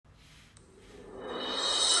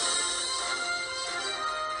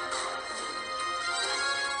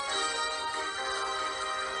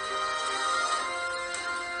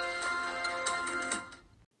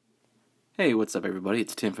Hey, what's up, everybody?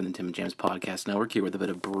 It's Tim from the Tim and James Podcast Network here with a bit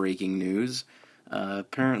of breaking news.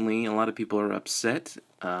 Apparently, a lot of people are upset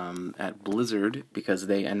at Blizzard because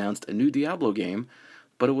they announced a new Diablo game,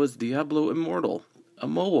 but it was Diablo Immortal, a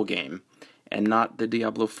mobile game, and not the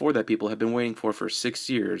Diablo 4 that people have been waiting for 6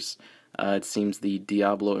 years. It seems the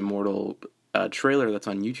Diablo Immortal trailer that's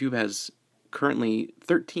on YouTube has currently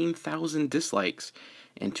 13,000 dislikes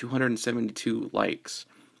and 272 likes.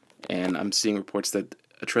 And I'm seeing reports that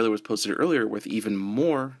a trailer was posted earlier with even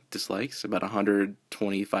more dislikes, about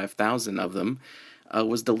 125,000 of them,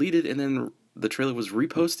 was deleted, and then the trailer was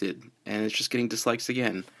reposted, and it's just getting dislikes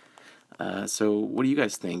again. So what do you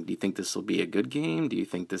guys think? Do you think this will be a good game? Do you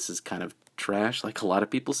think this is kind of trash, like a lot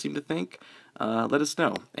of people seem to think? Let us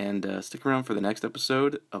know, and stick around for the next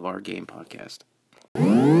episode of our game podcast.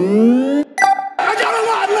 I got a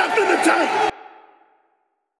lot left in the tank!